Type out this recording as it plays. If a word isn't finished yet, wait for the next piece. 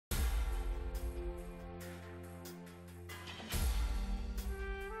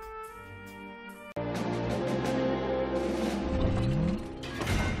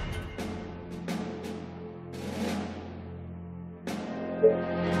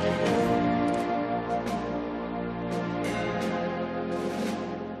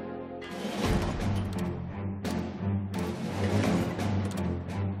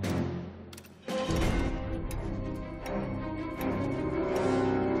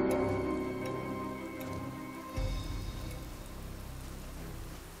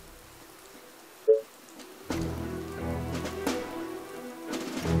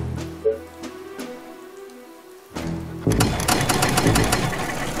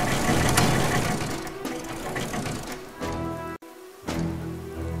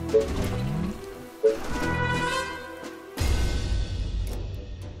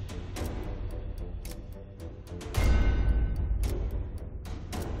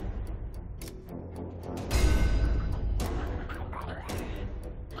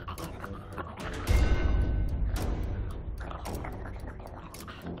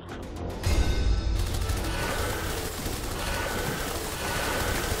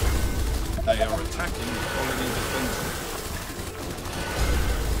They are attacking the colony defenses.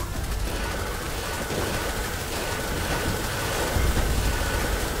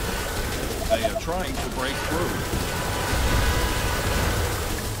 They are trying to break through.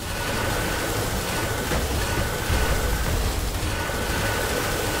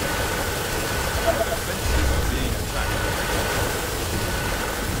 Our defenses are being attacked.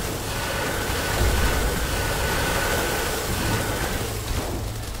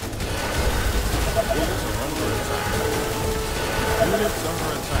 Units are under attack. Units under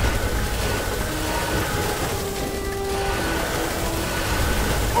attack.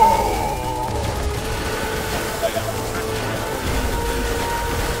 They are attacking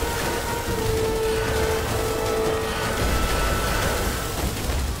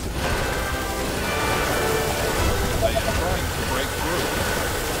They are trying to break through.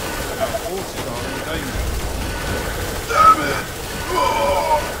 Our forces are in danger. Damn it!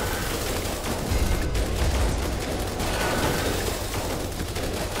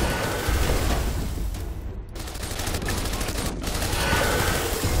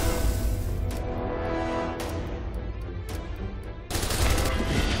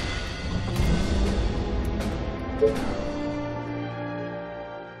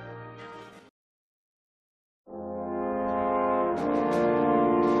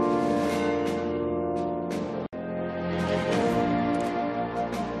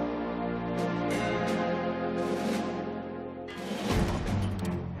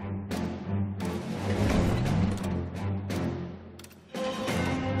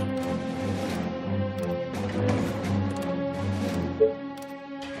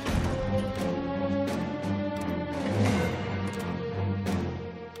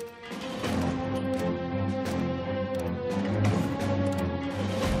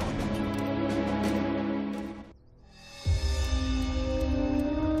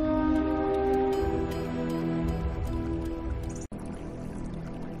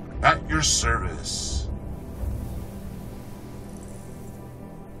 At your service.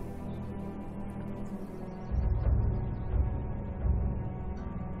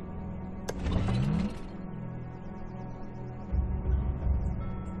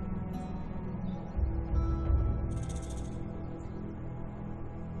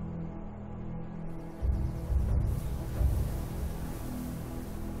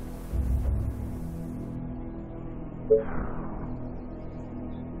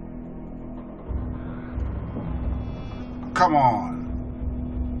 Come on.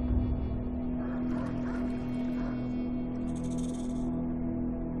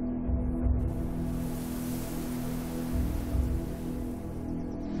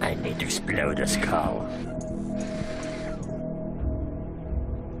 I need to explode a skull.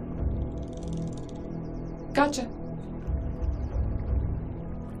 Gotcha.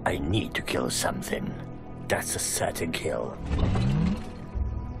 I need to kill something. That's a certain kill.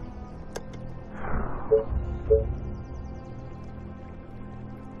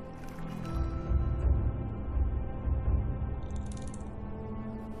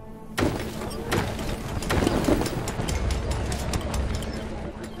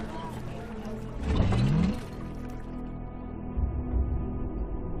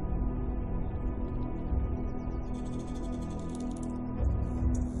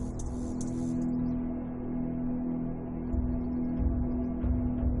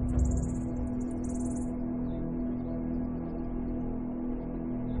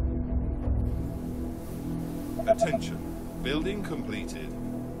 Attention. Building completed.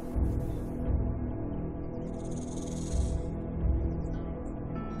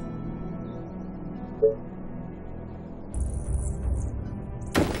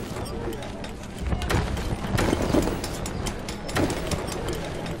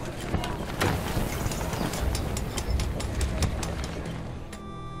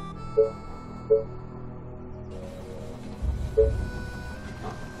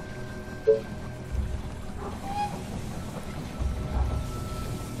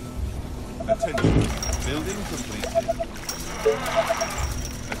 Attention. Building completed.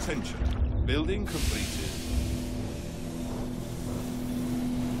 Attention. Building completed.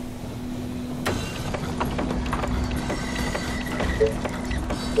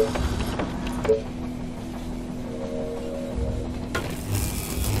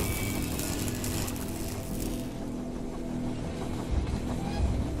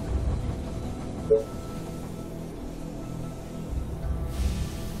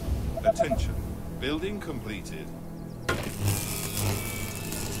 Attention. Building completed.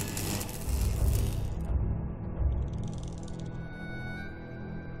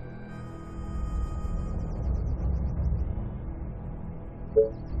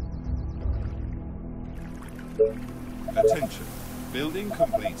 Attention. Building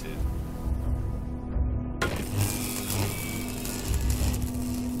completed.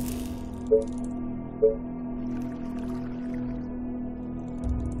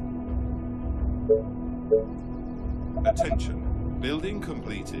 Attention. Building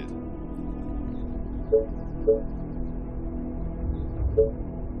completed.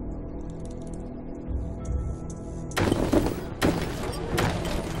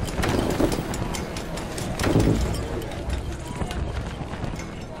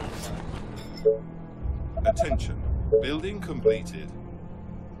 Attention. Building completed.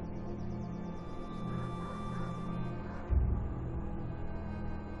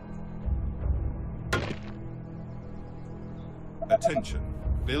 Attention.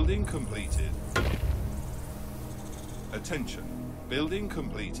 Building completed. Attention. Building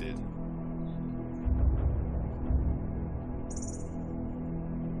completed.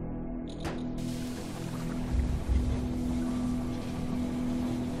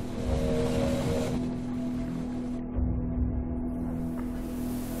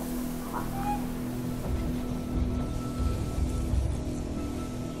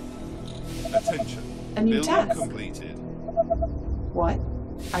 Attention. A new Building task. completed. What?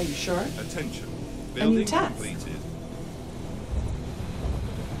 Are you sure? Attention. A new Building task. completed.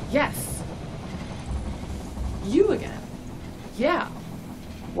 Yes. You again? Yeah.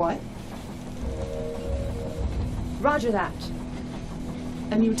 What? Roger that.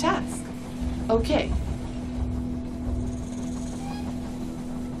 A new task. Okay.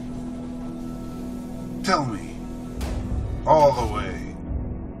 Tell me. All the way.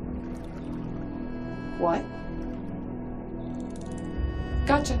 What?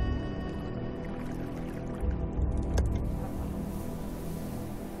 Gotcha.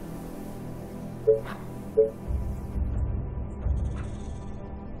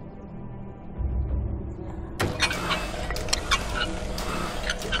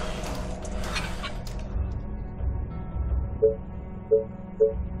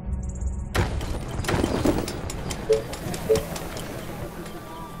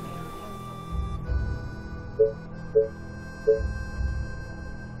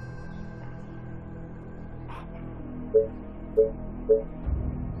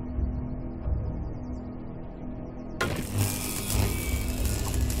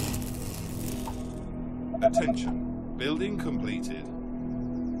 Attention. Building completed.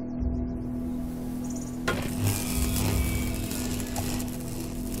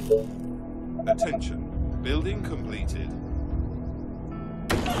 Attention. Building completed.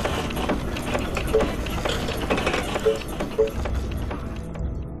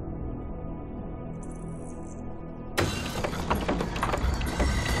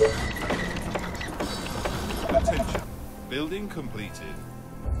 Attention. Building completed.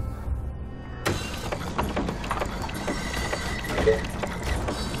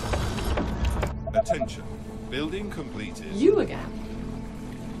 Attention. Building completed. You again?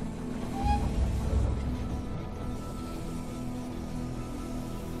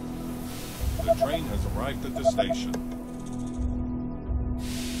 The train has arrived at the station.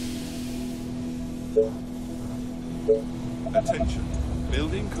 Attention.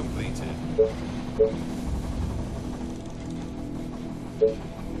 Building completed.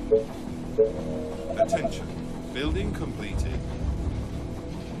 Attention. Building completed.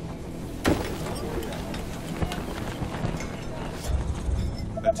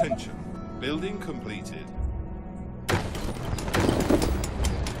 Attention. Building completed.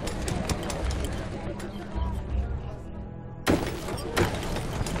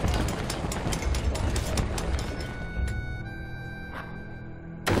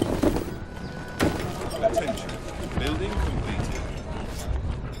 Attention. Building completed.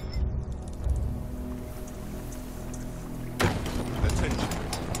 Attention.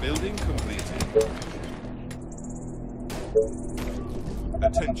 Building completed.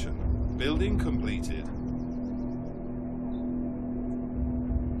 Attention. Building completed.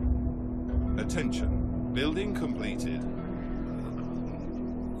 Attention. Building completed.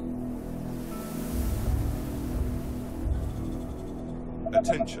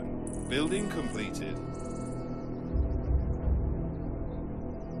 Attention. Building completed.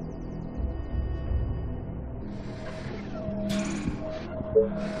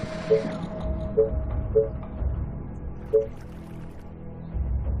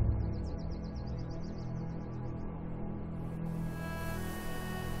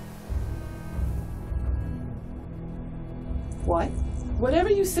 What? Whatever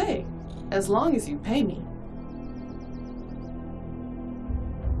you say, as long as you pay me.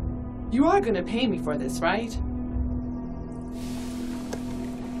 You are gonna pay me for this, right?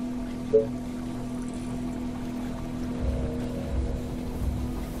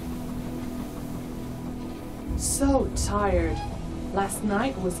 So tired. Last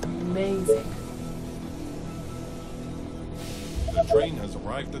night was amazing. The train has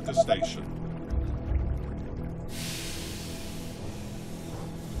arrived at the station.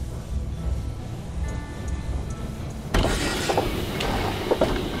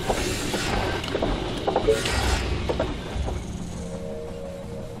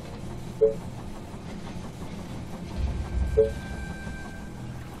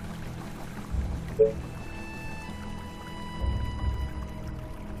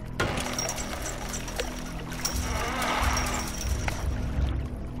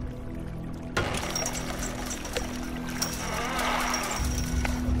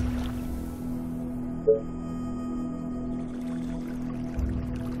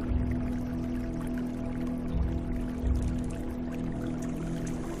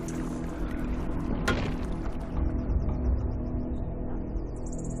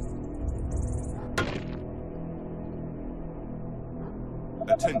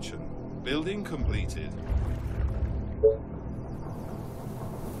 Attention. Building completed.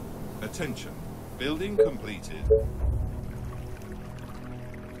 Attention. Building completed.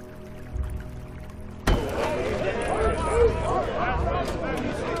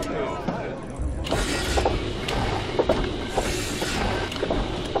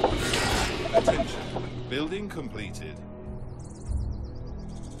 Attention. Building completed.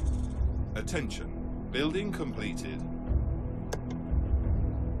 Attention. Building completed.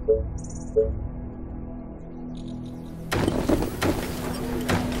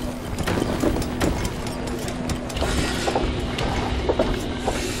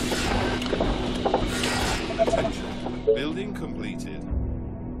 Attention. Building completed.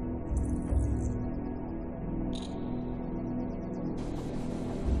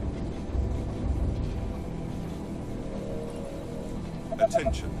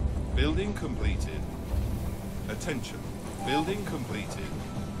 Attention. Building completed. Attention. Building completed.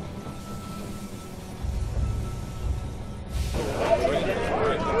 Train has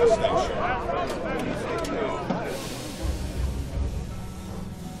arrived at the station.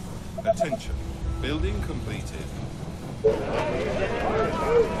 Attention. Building completed.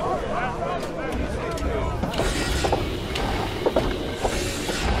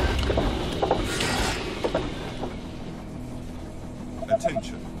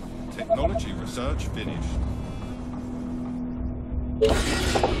 Attention. Technology research finished.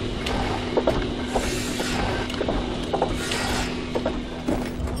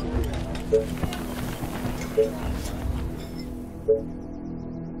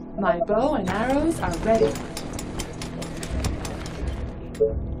 My bow and arrows are ready.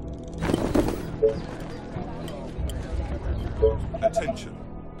 Attention.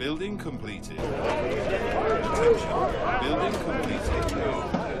 Building completed. Attention. Building completed.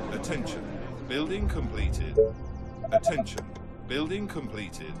 Attention. Building completed. Attention. Building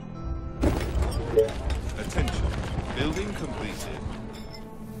completed. Attention. Building completed.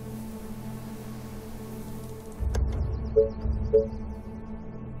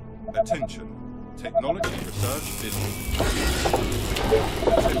 Attention. Technology research finished.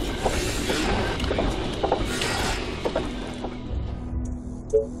 Attention. Building completed.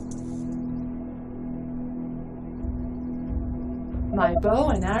 My bow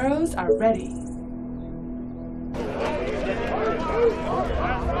and arrows are ready.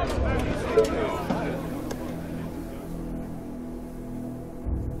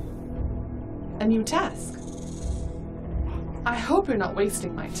 A new task. I hope you're not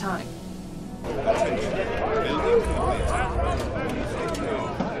wasting my time. Attention. Building completed.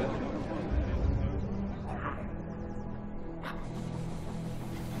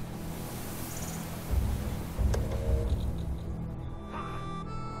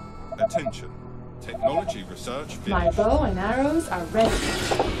 Attention. Technology research finished. My bow and arrows are ready.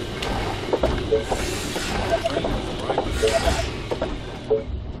 Train has arrived at the station.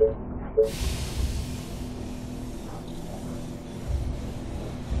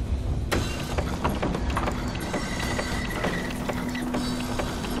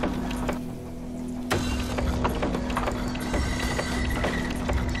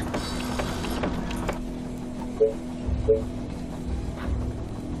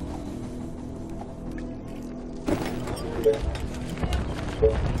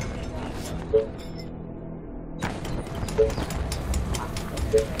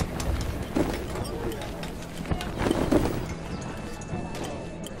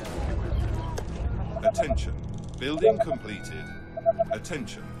 Attention, building completed.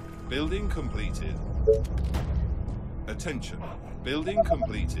 Attention, building completed. Attention, building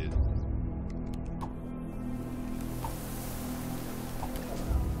completed.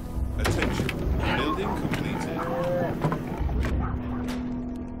 Attention, building completed.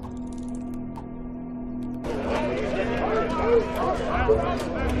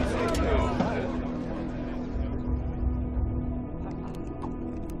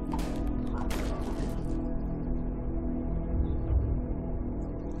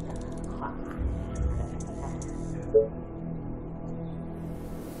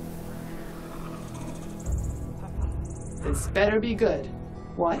 This better be good.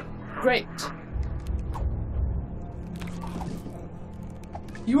 What? Great.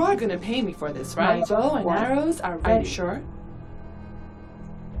 You are gonna pay me for this, right? My bow and arrows are ready. Are you sure?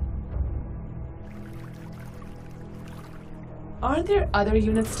 Aren't there other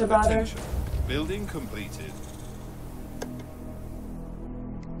units to bother? Attention, building completed.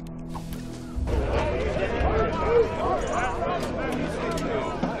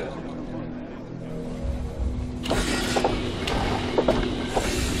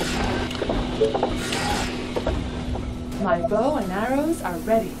 My bow and arrows are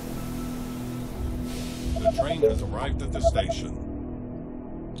ready. The train has arrived at the station.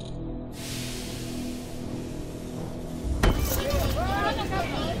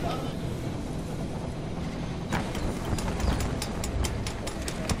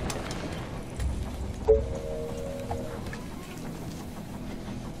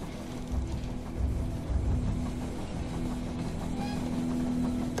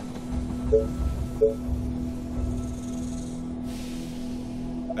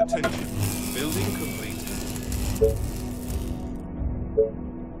 Attention, building completed.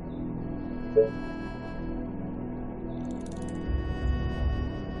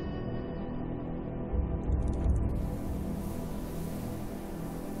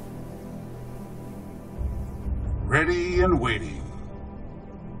 Ready and waiting.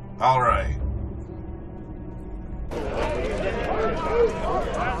 All right.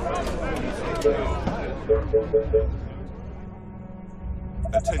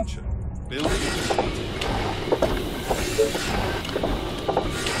 Attention, building completed.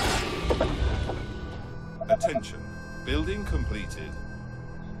 Attention, building completed.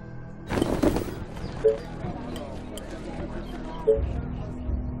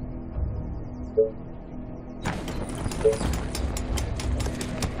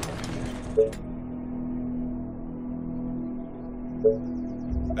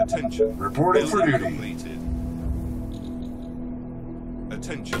 Attention, Reporting for building duty. completed.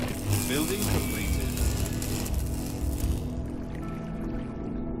 Attention, building completed.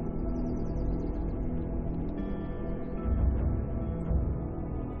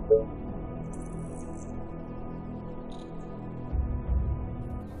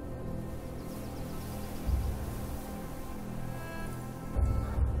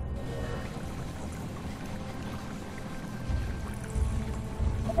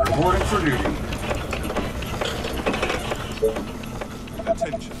 Reporting for duty.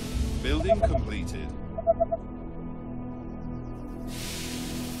 Attention, building completed.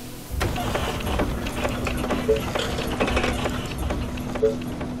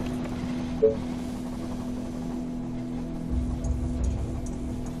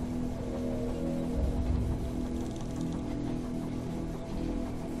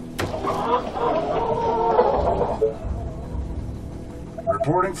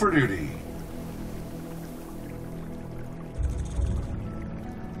 Reporting for duty.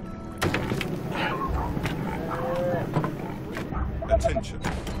 Attention,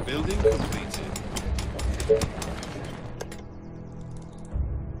 building completed.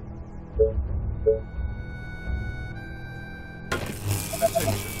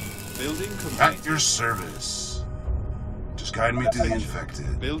 Attention, building completed. At your service. Just guide me to the Attention,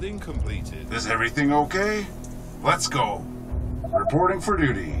 infected. building completed. Is everything okay? Let's go. Reporting for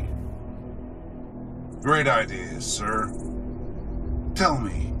duty. Great ideas, sir. Tell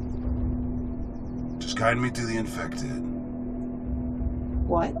me. Just guide me to the infected.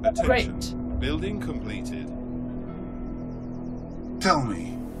 What? Attention. Great. Building completed. Tell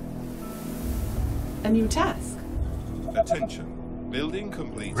me. A new task. Attention. Building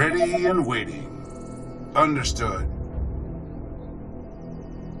completed. Ready and waiting. Understood.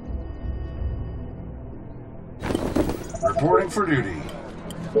 Reporting for duty.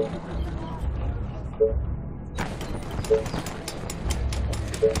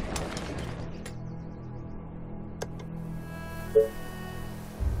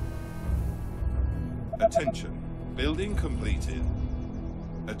 Attention. Building completed.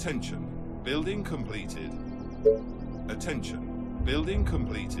 Attention. Building completed. Attention. Building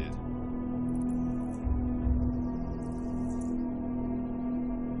completed.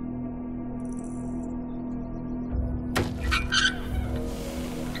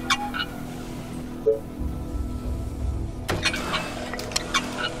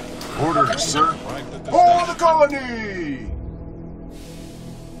 Orders, sir. Arrived at the Hold the station. colony!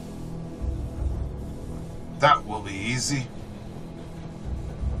 That will be easy.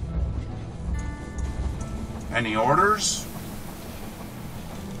 Any orders?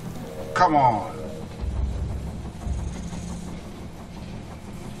 Come on.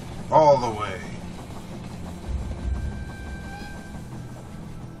 All the way.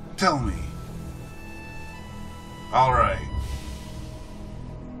 Tell me. All right.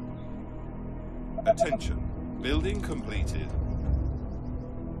 Attention. Building completed.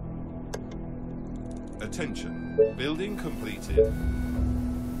 Attention. Building completed.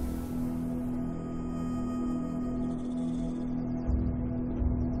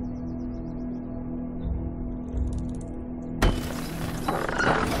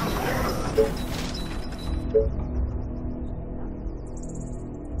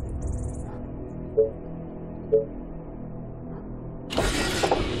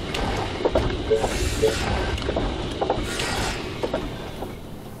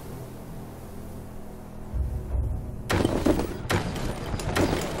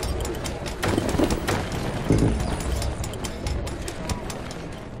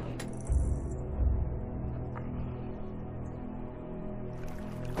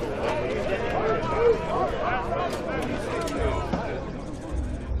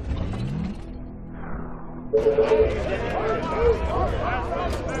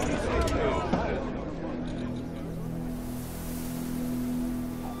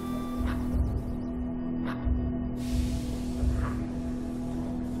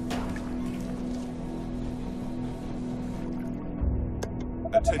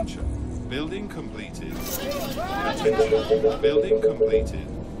 Attention. Building completed. Attention. Building completed.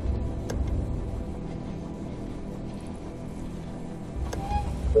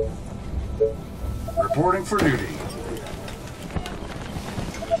 Reporting for duty.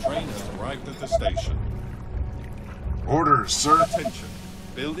 The train has arrived at the station. Orders, sir. Attention.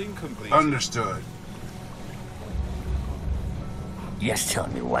 Building completed. Understood. Yes, tell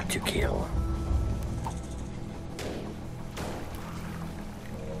me what to kill.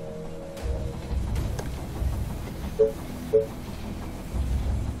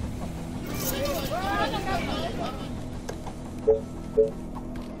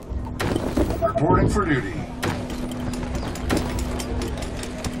 Reporting for duty.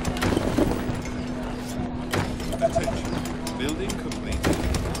 Attention. Building completed.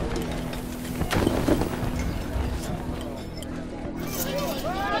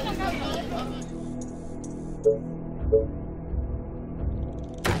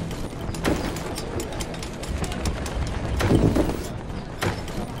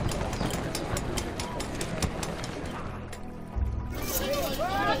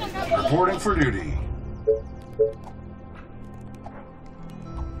 Reporting for duty.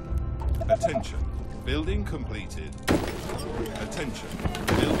 Attention. Building completed. Attention.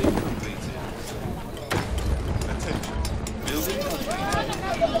 Building completed. Attention. Building completed.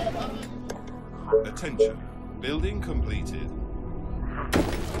 Attention. Building completed.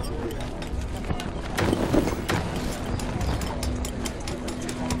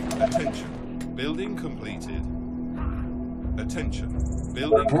 Attention. Building completed. Attention.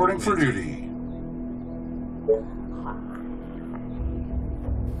 Building Reporting for completed. duty.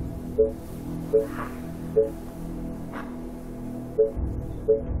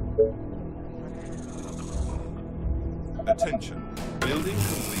 Attention. Building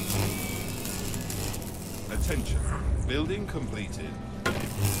completed. Attention. Building completed.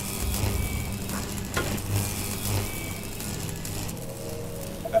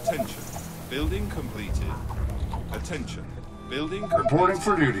 Attention. Building completed. Attention. Building completed. Reporting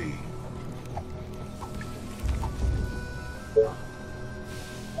for duty.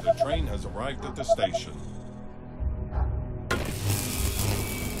 The train has arrived at the station.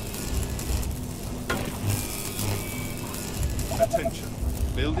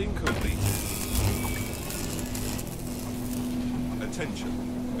 Building completed. Attention.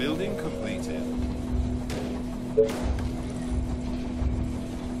 Building completed.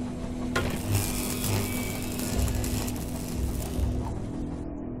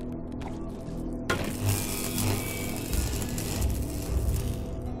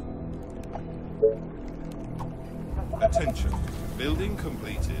 Attention. Building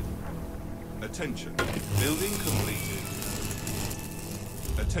completed. Attention. Building completed.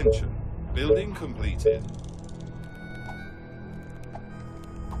 Attention. Building completed.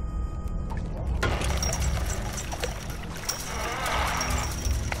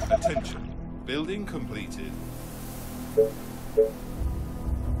 Attention. Building completed.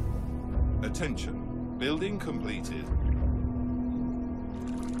 Attention. Building completed.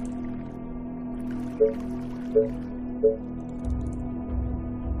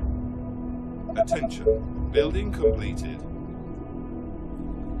 Attention. Building completed.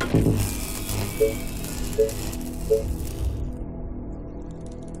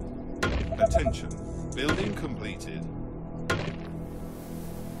 Attention. Building completed.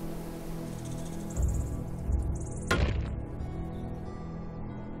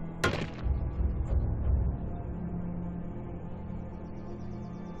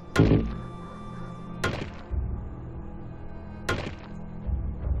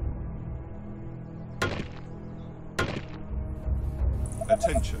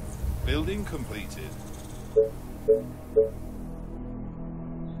 Attention. Building completed.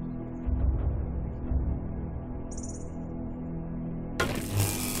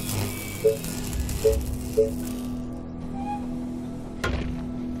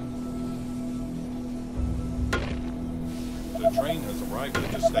 The train has arrived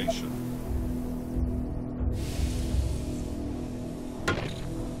at the station.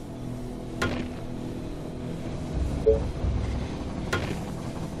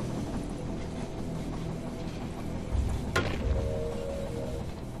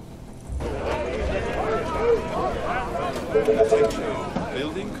 Attention.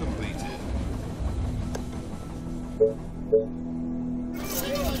 Building completed.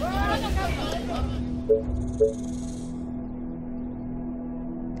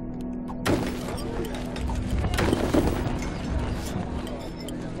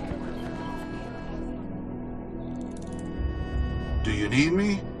 Do you need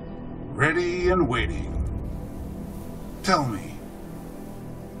me? Ready and waiting. Tell me.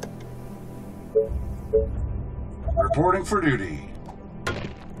 Reporting for duty.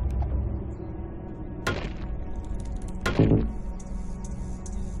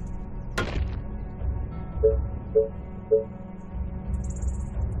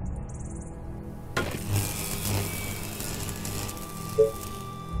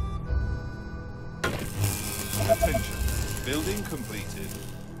 Attention. Building completed.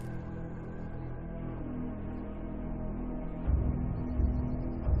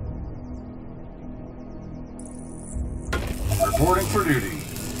 Reporting for duty.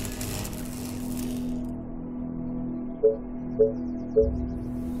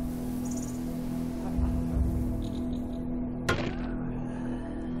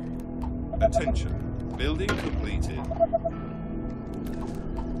 Attention. Building completed.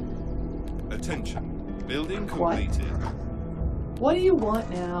 Attention. Building completed. What do you want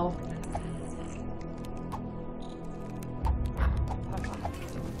now?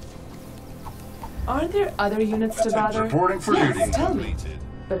 Aren't there other units to bother? Reporting for yes, duty. tell me. Completed.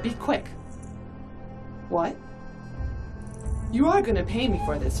 But be quick. What? You are gonna pay me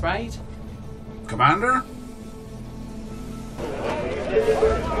for this, right? Commander? The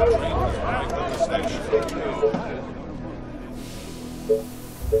train has arrived at the station.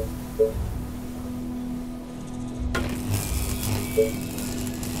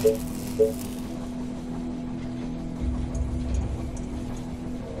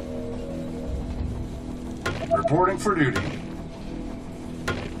 Reporting for duty.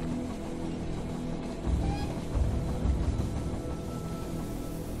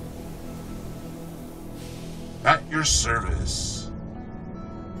 At your service.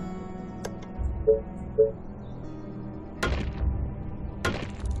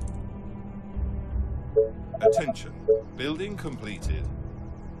 Attention. Building completed.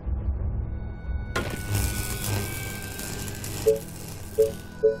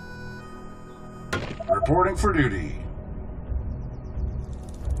 Reporting for duty.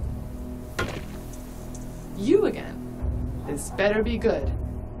 You again. This better be good.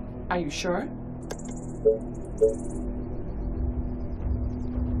 Are you sure?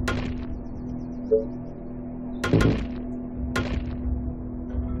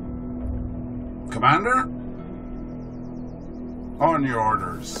 Commander? On your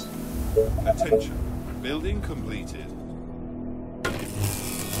orders. Attention. Building completed.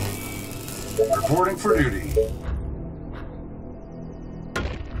 Reporting for duty.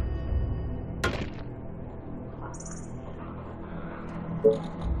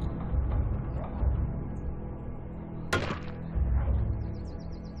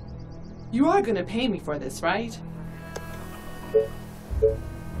 You are gonna pay me for this, right?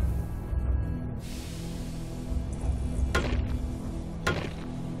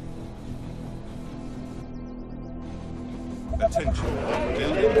 Attention.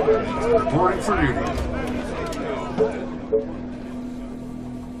 Building complete. Reporting for duty.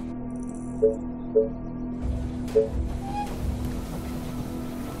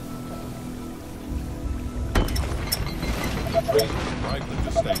 Right at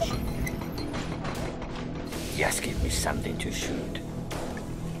the station. Just give me something to shoot.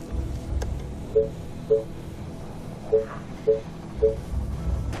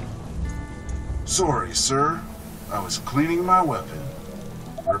 Sorry, sir. I was cleaning my weapon.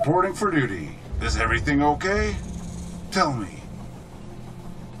 Reporting for duty. Is everything okay? Tell me.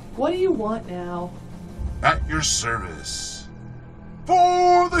 What do you want now? At your service.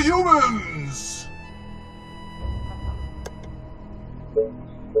 For the humans!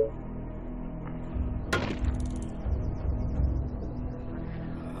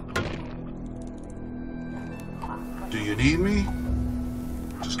 Do you need me?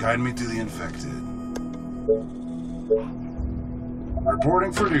 Just guide me to the infected.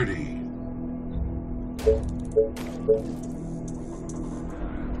 Reporting for duty.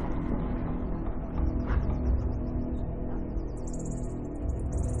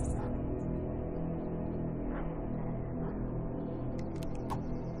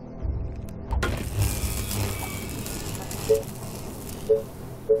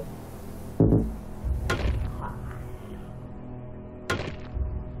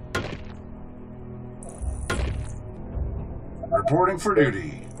 Reporting for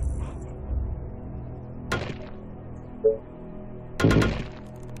duty.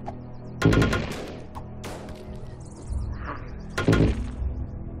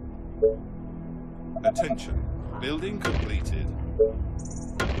 Attention. Building completed.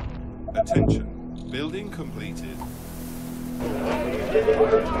 Attention. Building completed.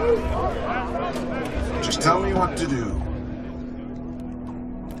 Just tell me what to do.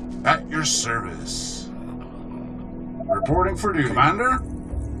 At your service. Reporting for duty. Commander?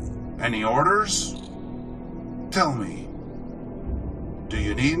 Any orders? Tell me. Do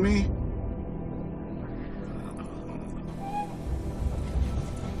you need me?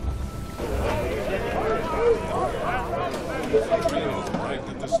 Right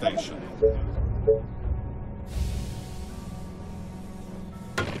at the station.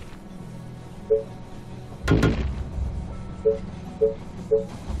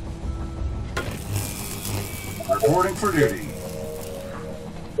 Reporting for duty.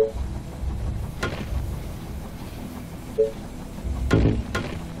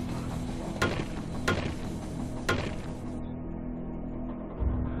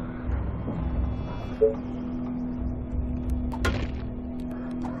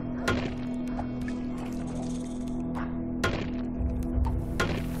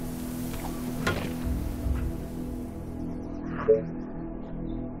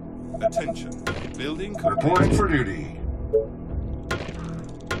 Attention. Building completed. Reporting for duty.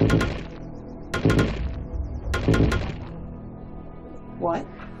 What?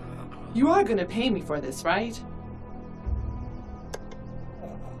 You are gonna pay me for this, right?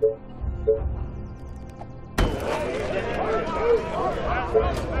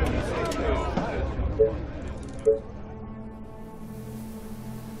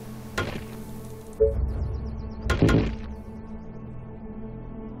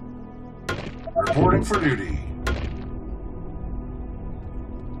 Reporting for duty.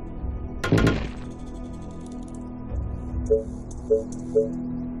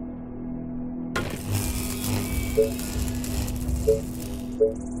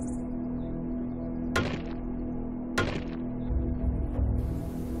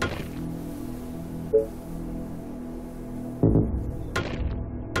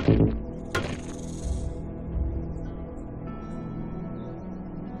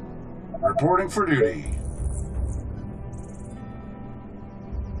 Reporting for duty.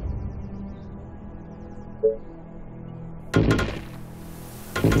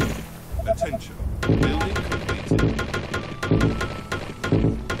 Attention. Building completed.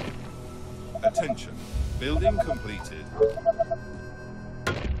 Attention. Building completed.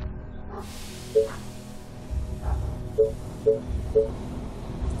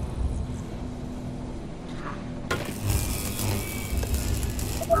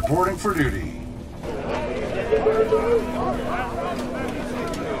 Reporting for duty.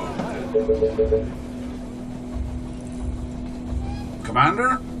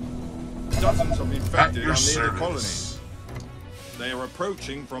 Commander? Dozens of infected At are your near the service. colony. They are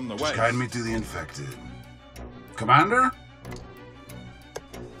approaching from the Just west. guide me to the infected. Commander?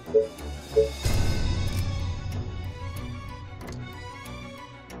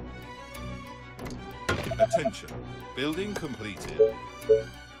 Attention. Building completed.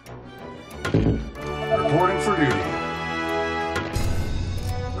 Reporting for duty.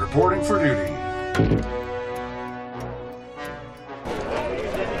 Reporting for duty.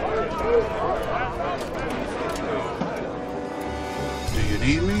 Do you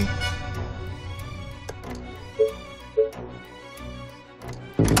need me?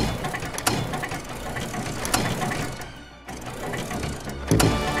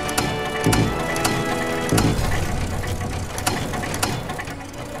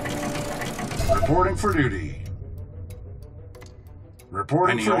 Reporting for duty.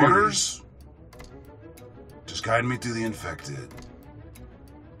 Reporting for orders. Just guide me to the infected.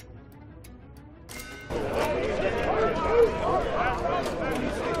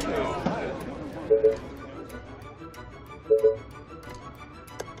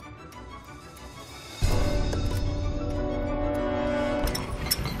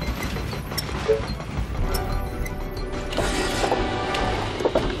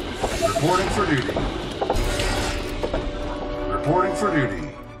 Reporting for duty. Reporting for duty.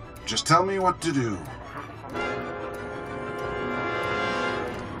 Just tell me what to do.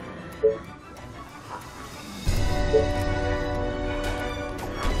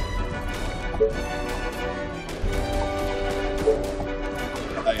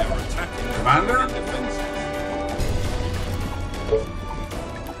 They are attacking Commander? the defenses.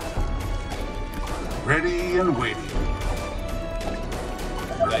 Ready and waiting.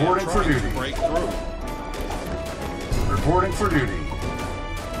 They are Reporting for trying to duty. break through. Reporting for duty.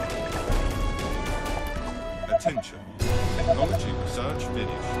 Attention. Technology research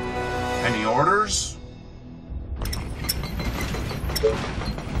finished. Any orders?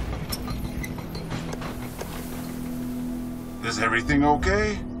 Is everything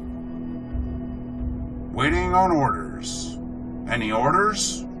okay? Waiting on orders. Any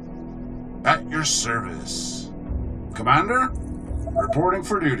orders? At your service. Commander? Reporting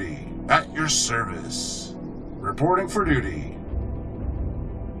for duty. At your service. Reporting for duty.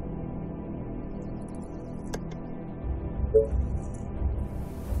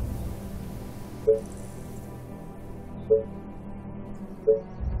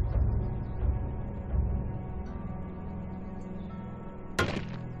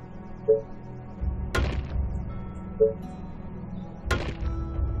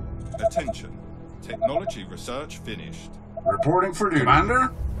 Attention. Technology research finished. Reporting for duty.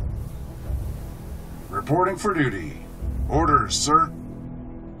 Commander? Reporting for duty. Orders, sir.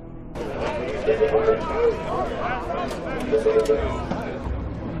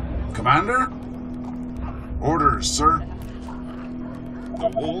 Commander? Orders, sir.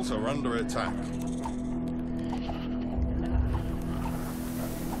 The walls are under attack.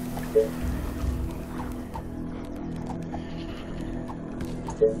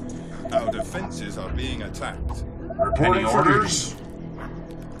 Our defenses are being attacked. Reporting for duty.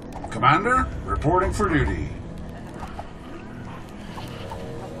 Commander? Reporting for duty.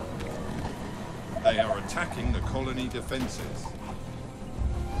 They are attacking the colony defenses.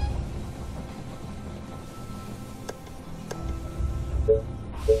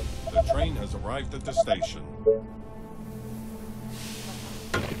 The train has arrived at the station.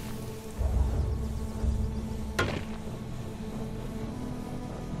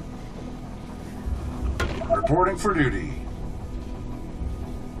 Reporting for duty.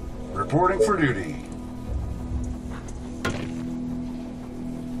 Reporting for duty.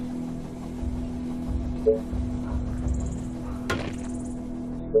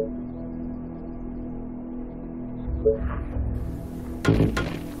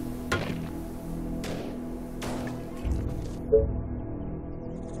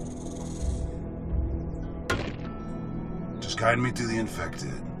 Just guide me to the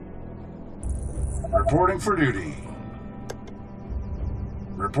infected. Reporting for duty.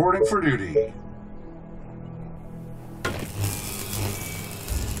 Reporting for duty.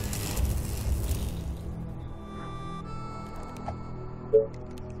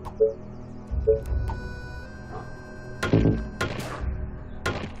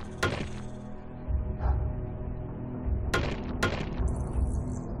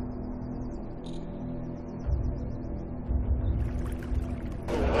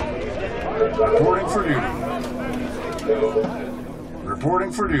 Reporting for duty.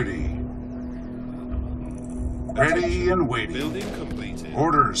 Reporting for duty. Ready and waiting. Building completed.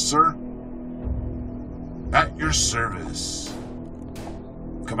 Orders, sir. At your service.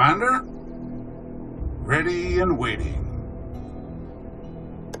 Commander? Ready and waiting.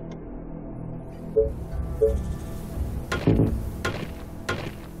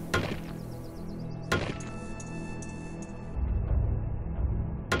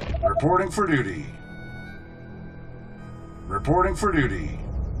 Reporting for duty. Reporting for duty.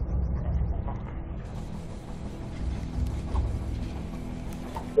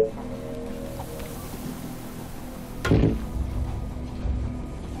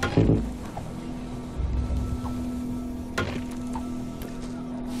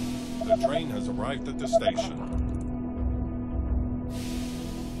 The train has arrived at the station.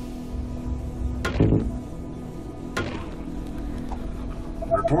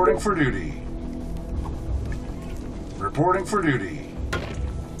 Reporting for duty. Reporting for duty.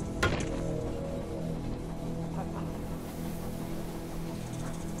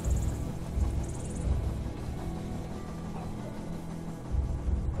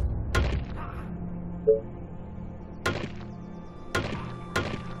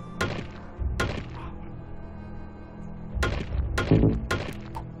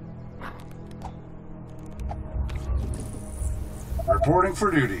 Reporting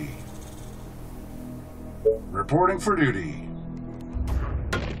for duty. Reporting for duty.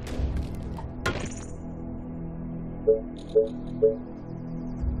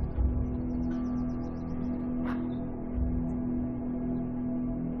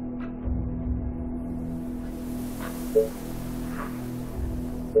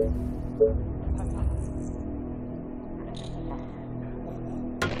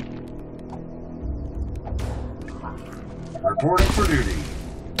 Reporting for duty.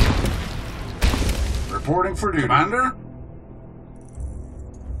 Reporting for duty. Commander?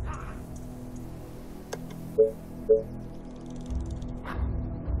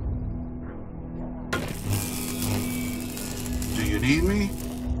 Do you need me?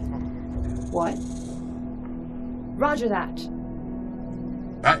 What? Roger that.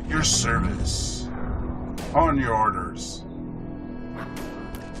 At your service. On your orders.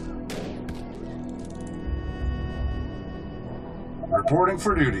 Reporting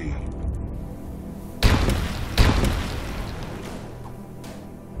for duty.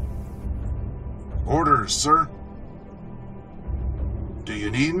 Orders, sir. Do you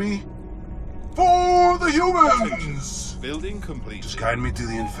need me? For the humans! Building completed. Just guide me to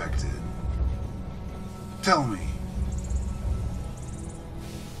the infected. Tell me.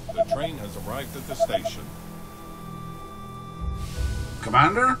 The train has arrived at the station.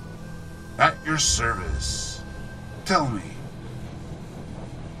 Commander? At your service. Tell me.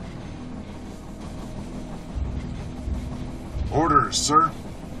 Orders, sir.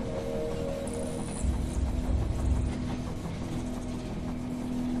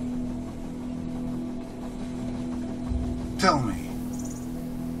 Tell me.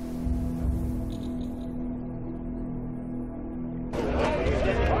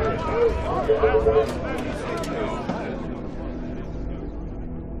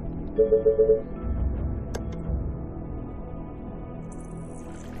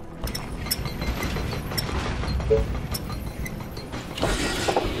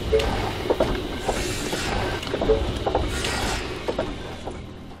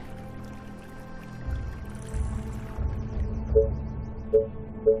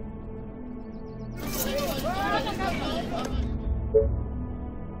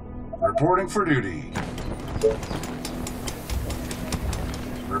 Reporting for duty.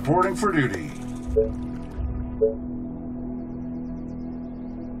 Reporting for duty.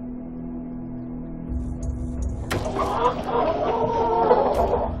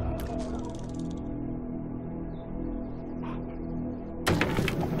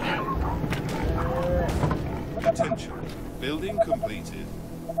 Attention. Building completed.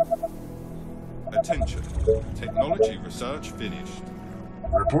 Attention. Technology research finished.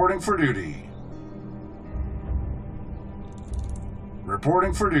 Reporting for duty.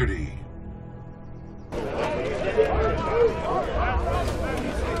 Reporting for duty.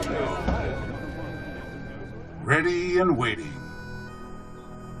 Ready and waiting.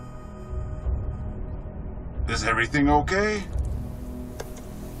 Is everything okay?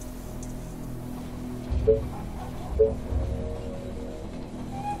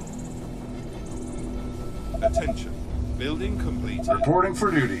 Attention. Building completed. Reporting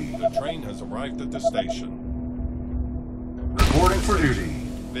for duty. The train has arrived at the station. Reporting for duty.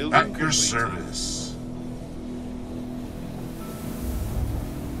 Building At your completed. service.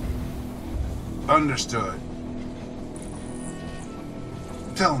 Understood.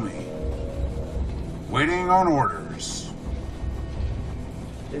 Tell me. Waiting on orders.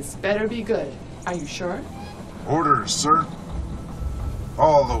 This better be good. Are you sure? Orders, sir.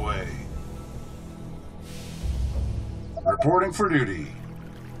 All the way. Reporting for duty.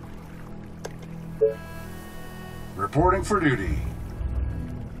 Reporting for duty.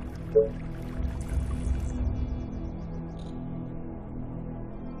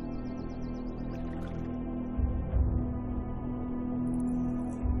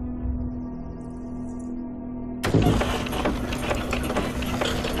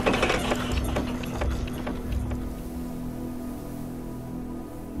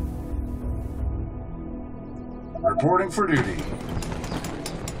 Reporting for duty.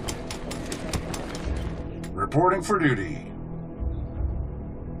 Reporting for duty.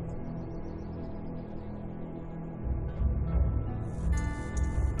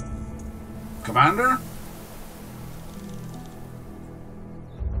 Commander?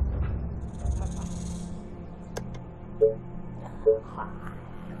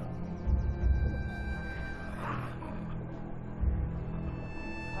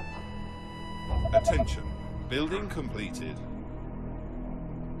 Attention. Building completed.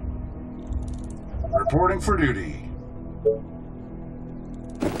 Reporting for duty.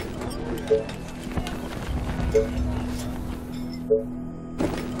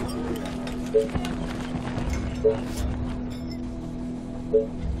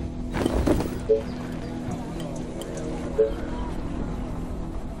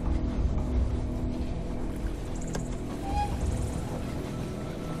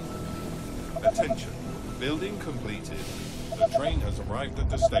 Attention. Building completed. The train has arrived at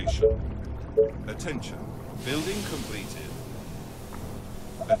the station. Attention. Building completed.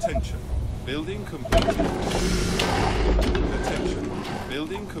 Attention. Building completed. Attention.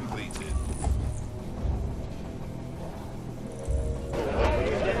 Building completed.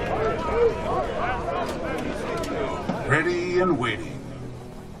 Ready and waiting.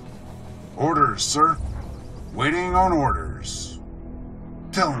 Orders, sir. Waiting on orders.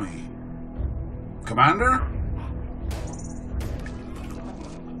 Tell me. Commander?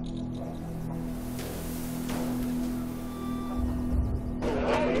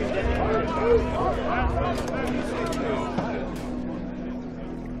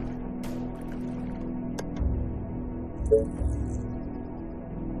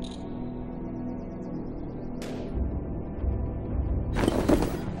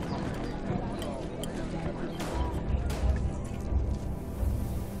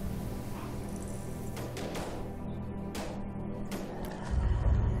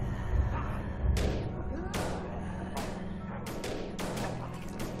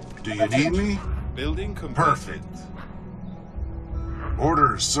 Do you need me? Building completed. Perfect.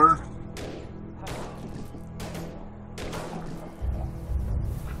 Orders, sir.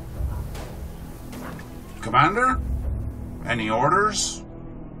 Commander? Any orders?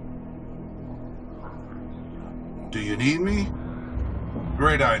 Do you need me?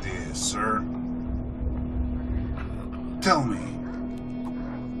 Great idea, sir. Tell me.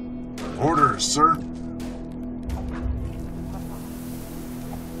 Orders, sir.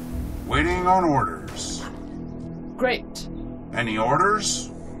 Waiting on orders. Great. Any orders?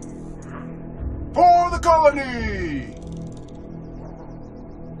 For the colony!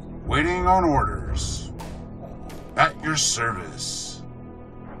 Waiting on orders. At your service.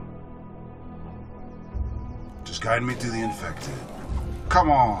 Just guide me to the infected.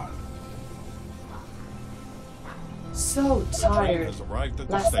 Come on. So The train tired. has arrived at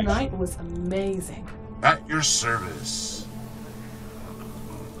the Last station. night was amazing. At your service.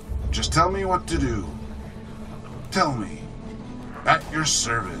 Just tell me what to do. Tell me. At your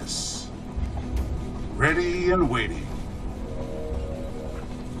service. Ready and waiting.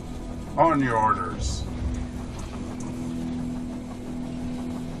 On your orders.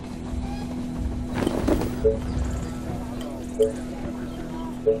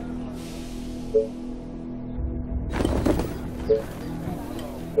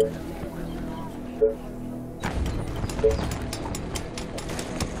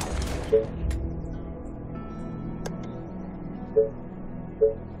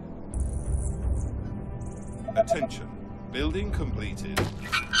 Attention. Building completed.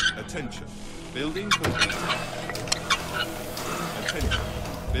 Attention. Building completed. Attention.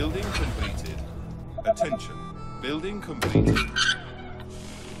 Building completed. Attention. Building completed.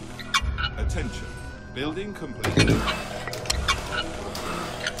 Attention. Building completed.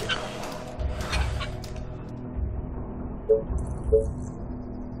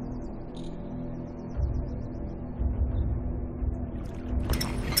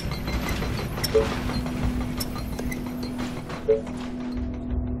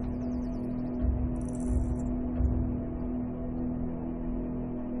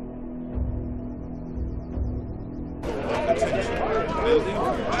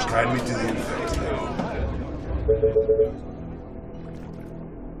 Guide me to the infected.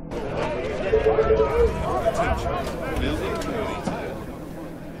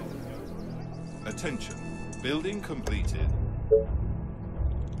 Attention. Building completed.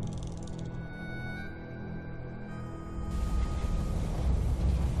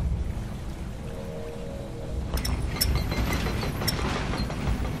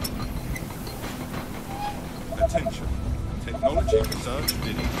 Attention. Technology research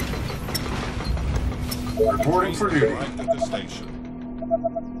finished. Reporting for duty. Arrived at the station.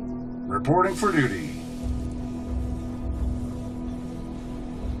 Reporting for duty.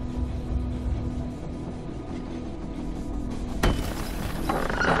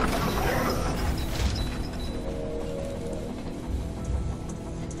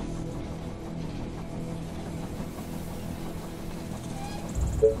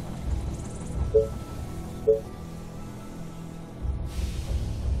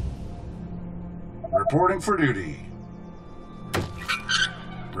 Reporting for duty.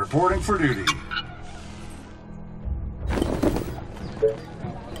 Reporting for duty.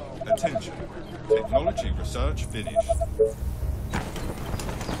 Attention. Technology research finished.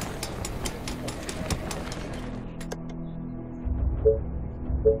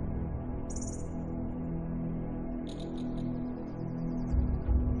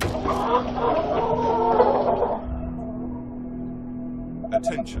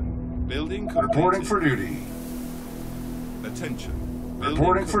 Attention. Building completed. Reporting for duty. Attention. Building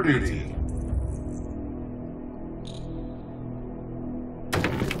Reporting for completed. duty.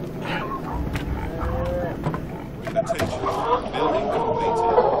 Attention. Building